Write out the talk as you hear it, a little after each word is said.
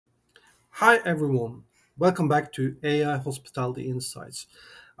Hi everyone, welcome back to AI Hospitality Insights.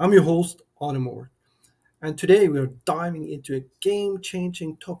 I'm your host, Morch, and today we are diving into a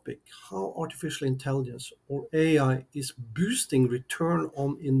game-changing topic: how artificial intelligence or AI is boosting return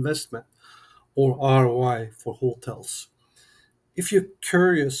on investment or ROI for hotels. If you're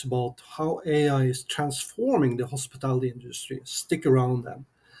curious about how AI is transforming the hospitality industry, stick around then.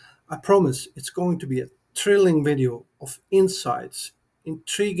 I promise it's going to be a thrilling video of insights,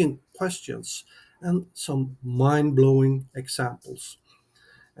 intriguing questions, and some mind blowing examples.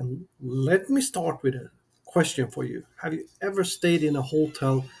 And let me start with a question for you. Have you ever stayed in a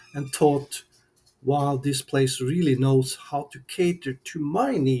hotel and thought, wow, this place really knows how to cater to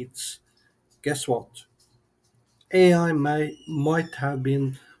my needs? Guess what? might have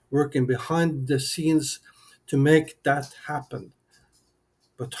been working behind the scenes to make that happen.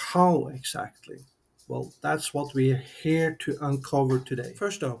 But how exactly? Well, that's what we're here to uncover today.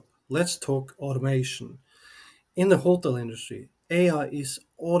 First up, let's talk automation. In the hotel industry, AI is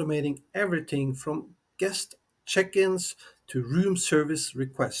automating everything from guest check ins to room service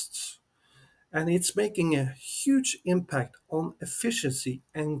requests. And it's making a huge impact on efficiency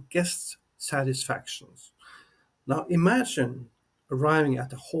and guest satisfaction. Now imagine arriving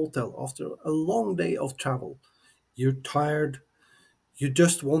at a hotel after a long day of travel. You're tired, you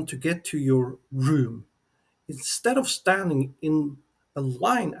just want to get to your room. Instead of standing in a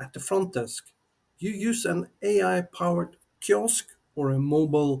line at the front desk, you use an AI powered kiosk or a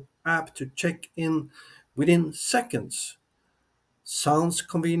mobile app to check in within seconds. Sounds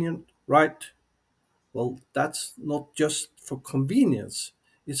convenient, right? Well, that's not just for convenience,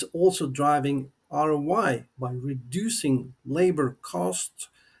 it's also driving ROI by reducing labor costs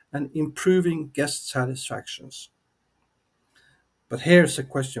and improving guest satisfactions. But here's a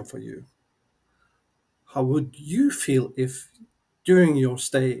question for you. How would you feel if during your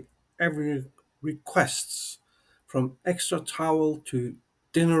stay every requests from extra towel to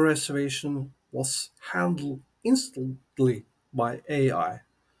dinner reservation was handled instantly by AI?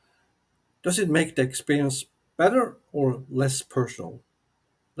 Does it make the experience better or less personal?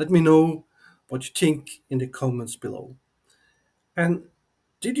 Let me know what you think in the comments below. And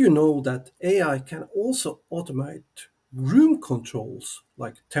did you know that AI can also automate room controls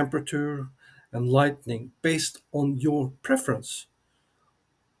like temperature and lighting based on your preference?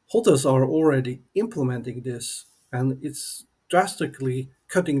 Hotels are already implementing this, and it's drastically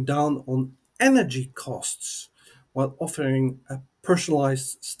cutting down on energy costs while offering a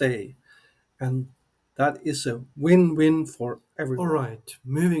personalized stay. And that is a win win for everyone. All right,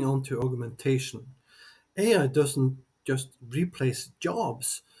 moving on to augmentation. AI doesn't just replace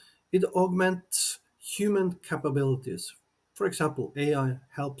jobs, it augments human capabilities. For example, AI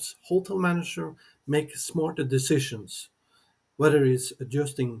helps hotel manager make smarter decisions, whether it's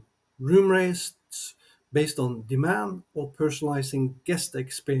adjusting room rates based on demand or personalizing guest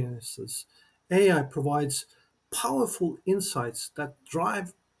experiences. AI provides powerful insights that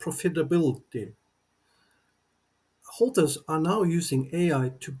drive profitability. Hotels are now using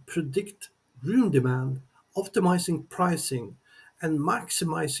AI to predict room demand, optimizing pricing, and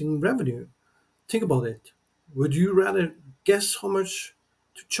maximizing revenue. Think about it. Would you rather guess how much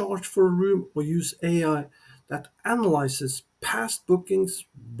to charge for a room or use AI that analyzes past bookings,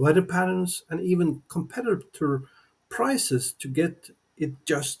 weather patterns, and even competitor prices to get it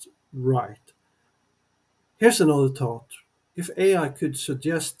just right? Here's another thought. If AI could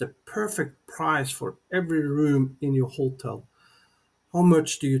suggest the perfect price for every room in your hotel, how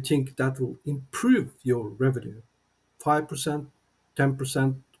much do you think that will improve your revenue? 5%,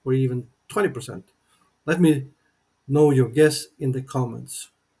 10%, or even 20%? Let me know your guess in the comments.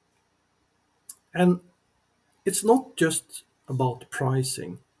 And it's not just about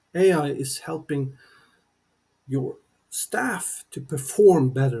pricing. AI is helping your staff to perform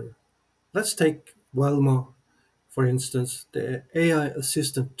better. Let's take Velma, for instance, the AI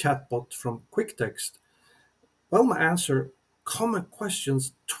assistant chatbot from QuickText. Velma answers common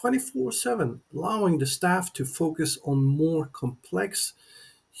questions 24/7, allowing the staff to focus on more complex,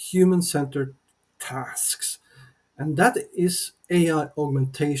 human centered tasks. And that is AI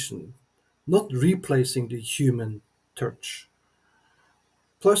augmentation, not replacing the human touch.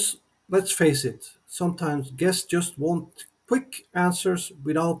 Plus, let's face it, sometimes guests just want quick answers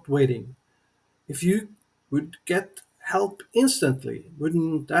without waiting. If you would get help instantly,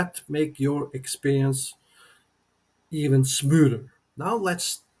 wouldn't that make your experience even smoother? Now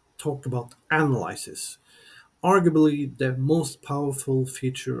let's talk about analysis, arguably the most powerful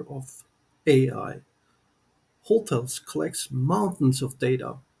feature of AI. Hotels collect mountains of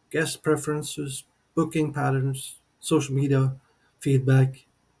data: guest preferences, booking patterns, social media feedback,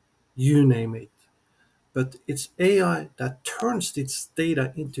 you name it. But it's AI that turns its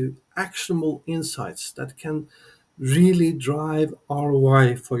data into actionable insights that can really drive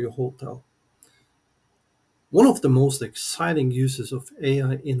ROI for your hotel. One of the most exciting uses of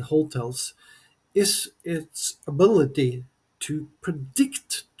AI in hotels is its ability to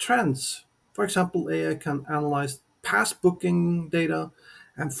predict trends. For example, AI can analyze past booking data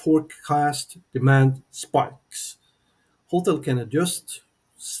and forecast demand spikes. Hotel can adjust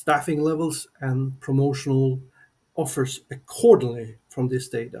staffing levels and promotional offers accordingly from this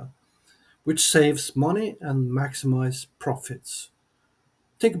data, which saves money and maximize profits.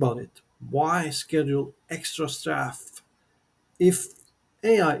 Think about it. Why schedule extra staff if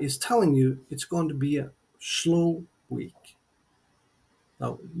AI is telling you it's going to be a slow week?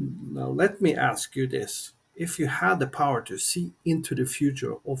 Now let me ask you this. If you had the power to see into the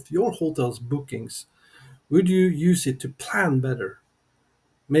future of your hotel's bookings, would you use it to plan better?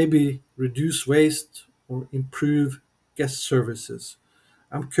 Maybe reduce waste or improve guest services?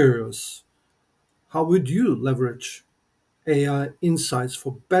 I'm curious, how would you leverage AI insights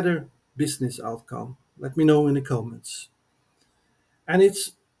for better business outcome? Let me know in the comments. And it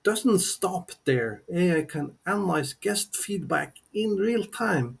doesn't stop there. AI can analyze guest feedback in real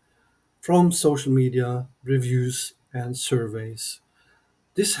time from social media, reviews, and surveys.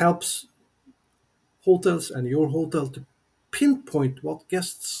 This helps hotels and your hotel to pinpoint what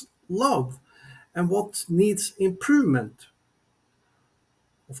guests love and what needs improvement.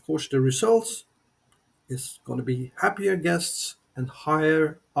 Of course, the results is going to be happier guests and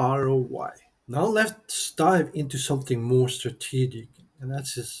higher ROI. Now let's dive into something more strategic, and that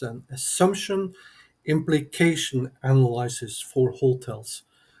is an assumption implication analysis for hotels.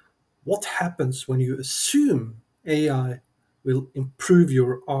 What happens when you assume AI will improve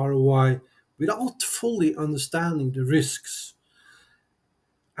your ROI without fully understanding the risks?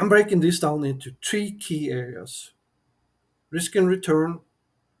 I'm breaking this down into three key areas: risk and return,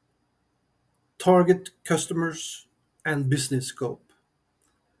 target customers, and business scope.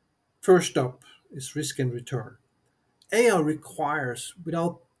 First up is risk and return. AI requires,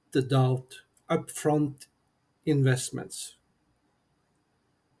 without the doubt, upfront investments.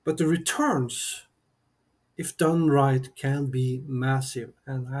 But the returns, if done right, can be massive,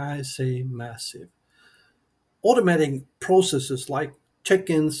 and I say massive. Automating processes like check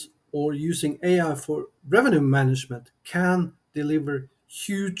ins or using AI for revenue management can deliver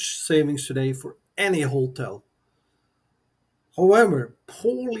huge savings today for any hotel. However,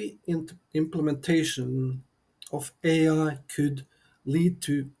 poorly implementation of AI could lead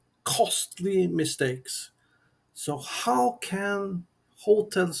to costly mistakes. So, how can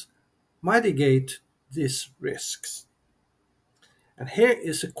hotels mitigate these risks? And here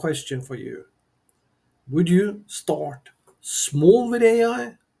is a question for you. Would you start small with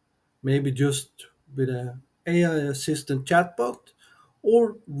AI, maybe just with an AI assistant chatbot,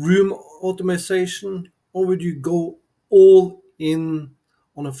 or room automation, or would you go all in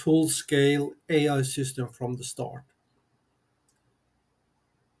on a full scale AI system from the start?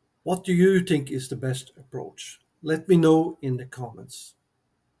 What do you think is the best approach? Let me know in the comments.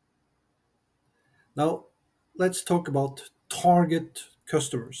 Now, let's talk about target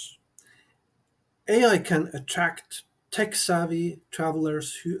customers. AI can attract tech savvy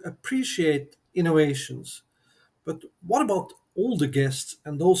travelers who appreciate innovations. But what about older guests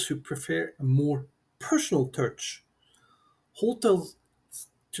and those who prefer a more personal touch? Hotels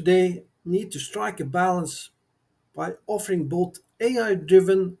today need to strike a balance by offering both AI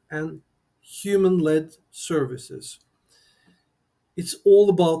driven and human led services. It's all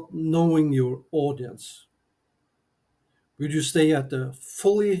about knowing your audience. Would you stay at a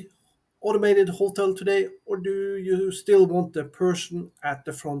fully automated hotel today, or do you still want a person at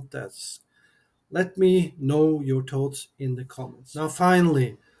the front desk? Let me know your thoughts in the comments. Now,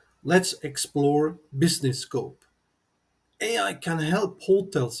 finally, let's explore business scope. AI can help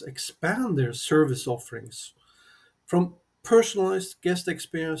hotels expand their service offerings from personalized guest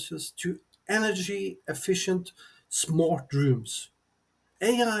experiences to energy efficient smart rooms.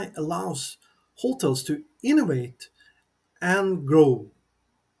 AI allows hotels to innovate and grow.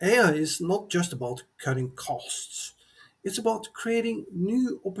 AI is not just about cutting costs, it's about creating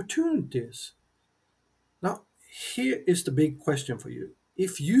new opportunities. Now, here is the big question for you.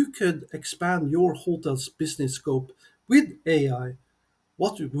 If you could expand your hotel's business scope with AI,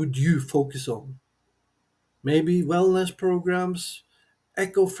 what would you focus on? Maybe wellness programs,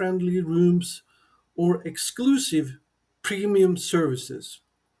 eco friendly rooms, or exclusive premium services?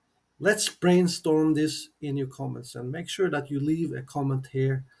 Let's brainstorm this in your comments and make sure that you leave a comment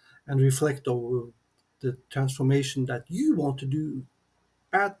here and reflect over the transformation that you want to do.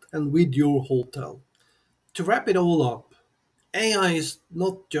 at and with your hotel. To wrap it all up, AI is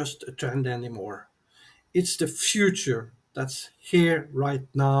not just a trend anymore. It's the future that's here right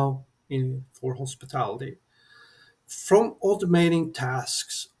now for hospitality. From automating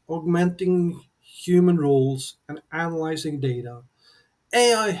tasks, augmenting human roles, and analyzing data,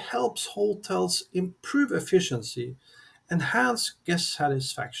 AI helps hotels improve efficiency, enhance guest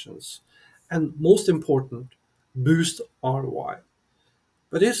satisfactions, and most important, boost ROI.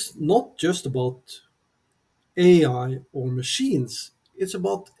 But it's not just about AI or machines. It's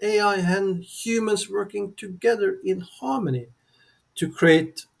about AI and humans working together in harmony to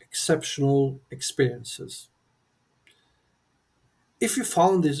create exceptional experiences. If you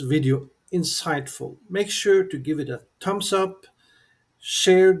found this video insightful, make sure to give it a thumbs up,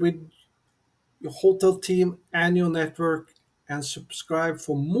 share it with your hotel team and your network, and subscribe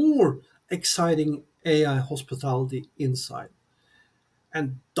for more exciting AI hospitality insight.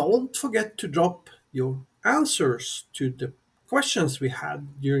 And don't forget to drop your answers to the questions we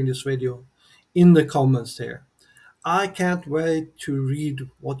had during this video in the comments there. I can't wait to read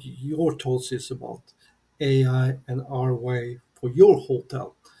what your thoughts is about AI and our way for your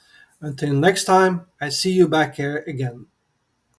hotel. Until next time, I see you back here again.